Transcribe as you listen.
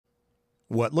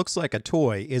What looks like a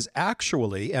toy is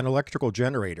actually an electrical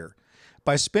generator.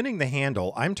 By spinning the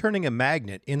handle, I'm turning a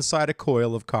magnet inside a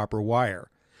coil of copper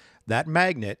wire. That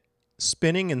magnet,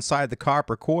 spinning inside the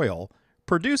copper coil,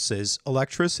 produces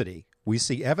electricity. We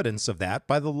see evidence of that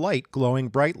by the light glowing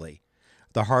brightly.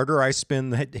 The harder I spin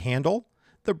the handle,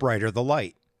 the brighter the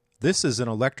light. This is an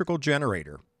electrical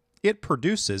generator. It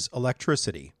produces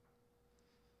electricity.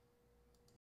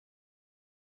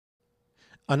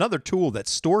 Another tool that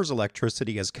stores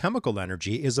electricity as chemical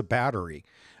energy is a battery.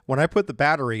 When I put the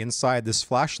battery inside this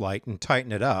flashlight and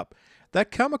tighten it up,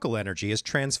 that chemical energy is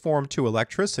transformed to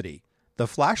electricity. The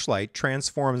flashlight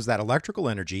transforms that electrical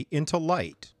energy into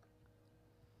light.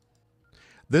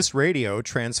 This radio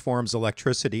transforms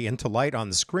electricity into light on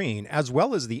the screen, as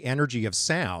well as the energy of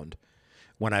sound.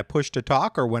 When I push to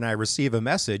talk or when I receive a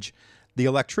message, the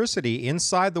electricity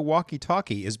inside the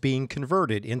walkie-talkie is being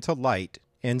converted into light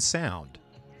and sound.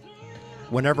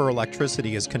 Whenever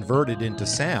electricity is converted into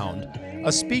sound,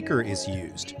 a speaker is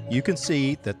used. You can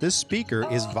see that this speaker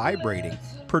is vibrating,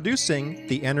 producing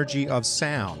the energy of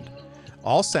sound.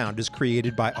 All sound is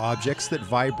created by objects that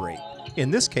vibrate. In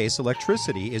this case,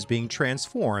 electricity is being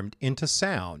transformed into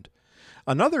sound.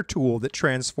 Another tool that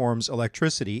transforms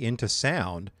electricity into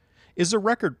sound is a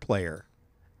record player.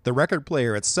 The record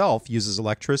player itself uses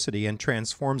electricity and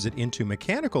transforms it into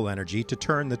mechanical energy to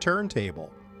turn the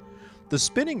turntable. The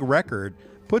spinning record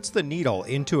puts the needle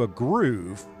into a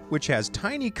groove which has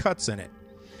tiny cuts in it.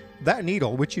 That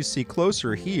needle, which you see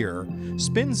closer here,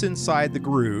 spins inside the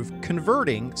groove,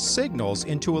 converting signals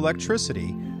into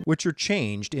electricity, which are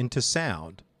changed into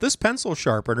sound. This pencil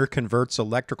sharpener converts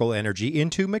electrical energy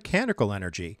into mechanical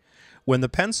energy. When the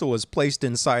pencil is placed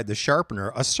inside the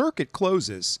sharpener, a circuit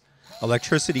closes.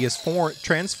 Electricity is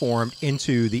transformed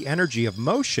into the energy of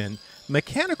motion,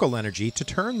 mechanical energy, to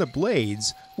turn the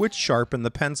blades which sharpen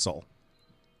the pencil.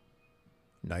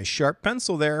 Nice sharp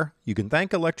pencil there. You can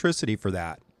thank electricity for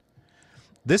that.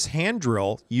 This hand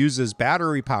drill uses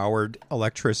battery-powered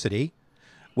electricity.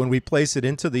 When we place it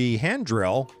into the hand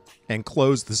drill and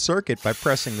close the circuit by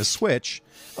pressing the switch,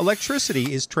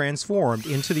 electricity is transformed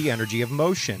into the energy of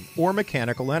motion or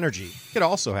mechanical energy. It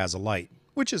also has a light,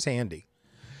 which is handy.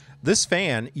 This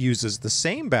fan uses the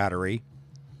same battery.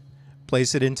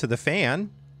 Place it into the fan.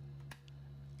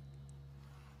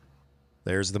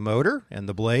 There's the motor and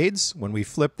the blades. When we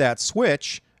flip that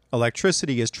switch,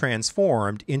 electricity is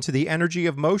transformed into the energy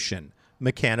of motion,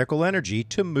 mechanical energy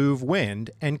to move wind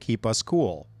and keep us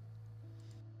cool.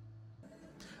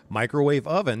 Microwave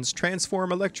ovens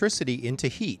transform electricity into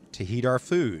heat to heat our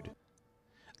food.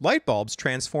 Light bulbs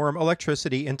transform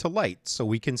electricity into light so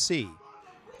we can see.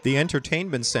 The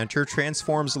entertainment center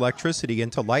transforms electricity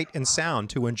into light and sound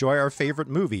to enjoy our favorite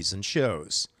movies and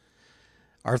shows.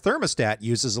 Our thermostat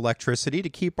uses electricity to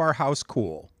keep our house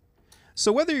cool.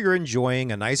 So whether you're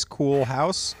enjoying a nice cool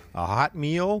house, a hot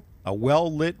meal, a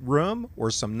well-lit room, or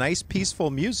some nice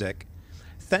peaceful music,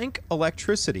 thank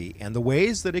electricity and the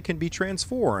ways that it can be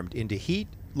transformed into heat,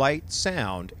 light,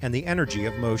 sound, and the energy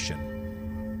of motion.